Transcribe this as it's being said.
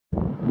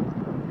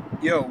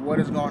Yo, what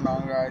is going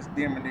on, guys?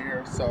 DMD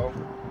here. So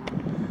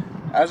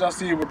as y'all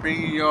see, we're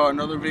bringing y'all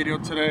another video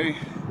today.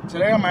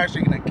 Today I'm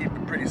actually gonna keep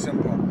it pretty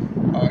simple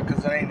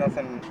because there ain't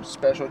nothing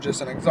special, just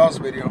an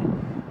exhaust video.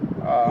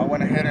 I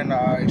went ahead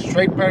and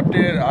straight piped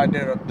it. I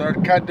did a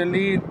third cat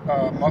delete,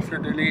 muffler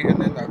delete, and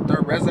then a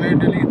third resonator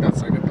delete.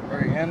 That's like at the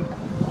very end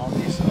on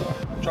these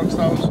truck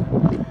styles.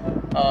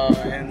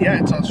 And yeah,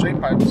 it's all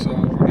straight pipe, so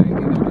we're gonna give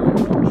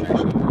a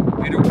demonstration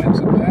video clips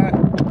of that.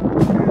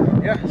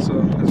 And yeah, so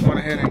let's go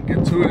ahead and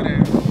get to it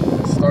and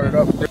start it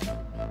up.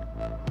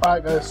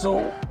 Alright guys,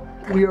 so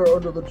we are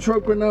under the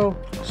truck right now.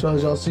 So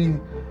as y'all see,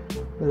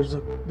 there's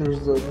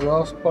the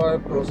exhaust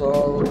pipe, goes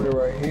all the way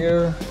right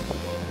here,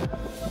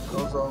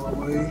 goes all the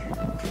way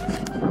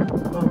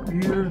up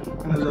here,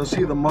 and as y'all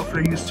see, the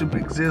muffler used to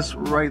exist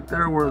right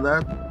there where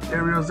that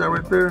area is at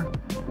right there.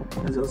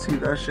 As y'all see,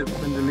 that shit's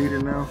been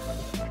deleted now.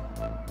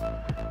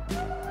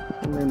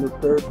 And then the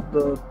third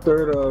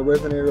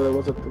resonator that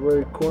was at the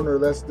very corner,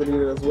 that's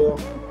deleted as well.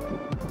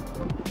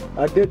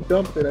 I did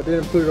dump it. I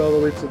didn't put it all the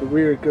way to the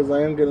rear because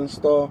I am going to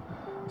install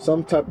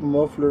some type of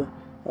muffler.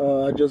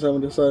 I just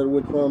haven't decided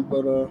which one,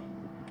 but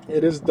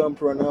it is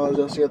dumped right now, as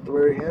y'all see at the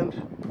very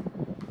end.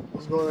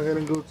 Let's go ahead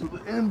and go to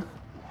the end.